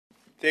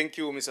Thank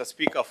you, Mr.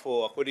 Speaker,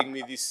 for according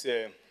me this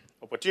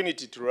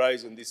opportunity to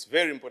rise on this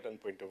very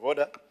important point of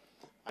order.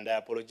 And I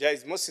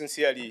apologize most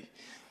sincerely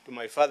to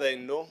my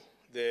father-in-law,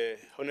 the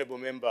Honorable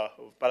Member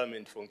of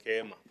Parliament from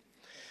NKOMBO.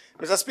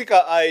 Mr.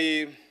 Speaker,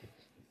 I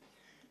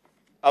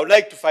would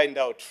like to find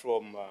out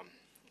from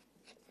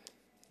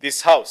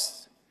this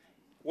House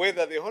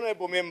whether the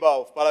Honorable Member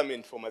of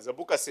Parliament from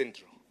Azabuka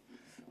Central,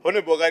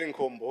 Honorable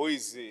NKOMBO, who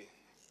is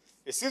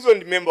a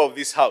seasoned member of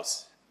this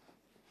House,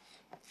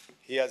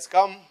 he has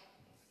come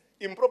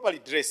improperly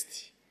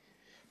dressed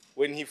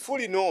when he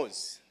fully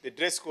knows the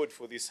dress code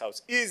for this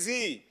House. Is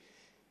he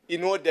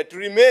in order to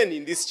remain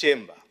in this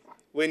chamber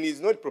when he is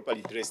not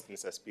properly dressed,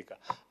 Mr. Speaker?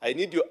 I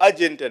need your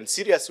urgent and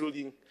serious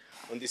ruling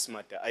on this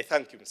matter. I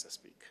thank you, Mr.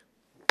 Speaker.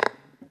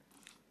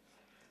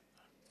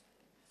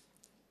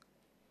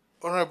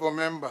 Honorable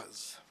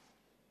members,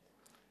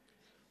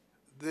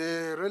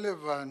 the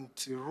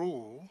relevant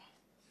rule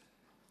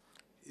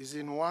is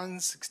in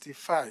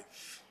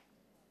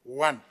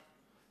 165(1)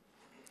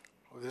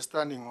 of the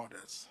Standing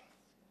Orders,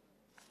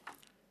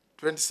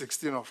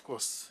 2016, of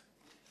course.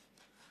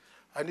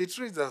 And it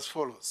reads as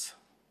follows.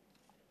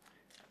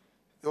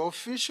 The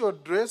official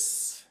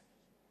dress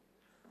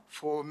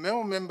for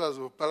male members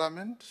of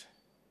Parliament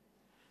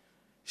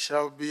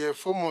shall be a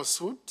formal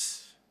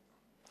suit,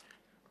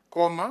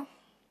 comma,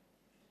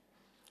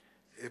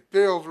 a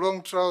pair of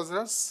long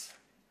trousers,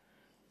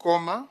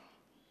 comma,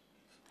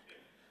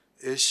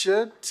 a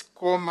shirt,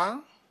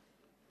 comma,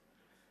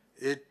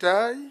 a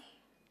tie,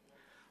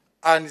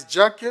 and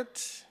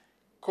jacket,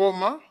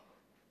 comma,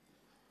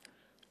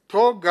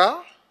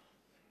 toga,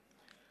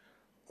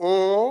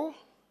 or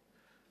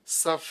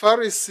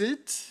safari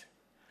suit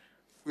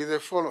with the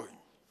following: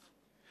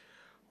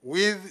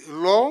 with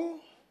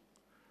long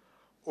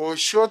or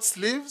short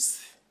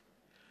sleeves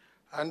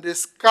and a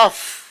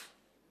scarf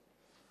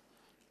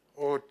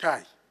or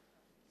tie.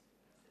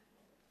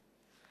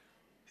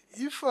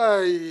 If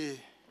I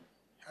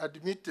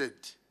admitted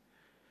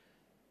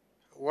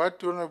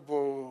what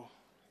Honorable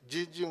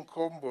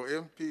NKOMBO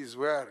MP is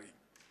wearing,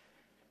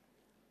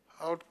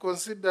 I would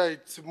consider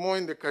it more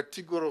in the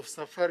category of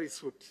safari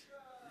suit.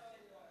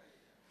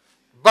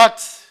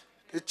 But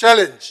the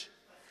challenge,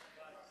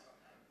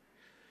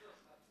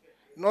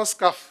 no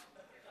scarf.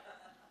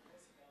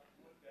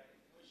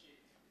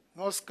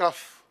 No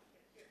scarf.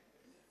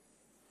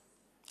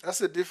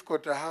 That's a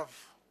difficult I have.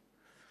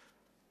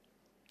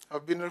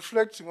 I've been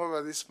reflecting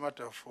over this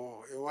matter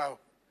for a while.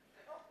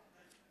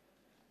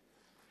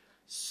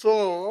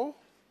 So,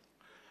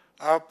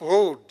 I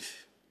uphold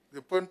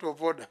the point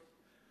of order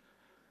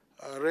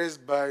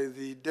raised by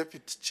the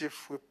Deputy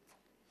Chief Whip.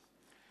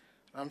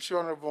 I'm sure,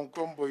 Honorable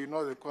NKOMBO, you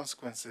know the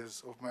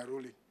consequences of my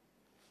ruling.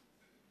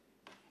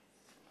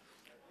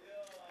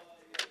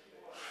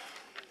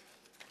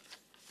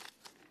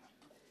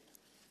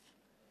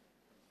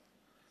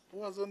 Who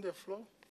was on the floor?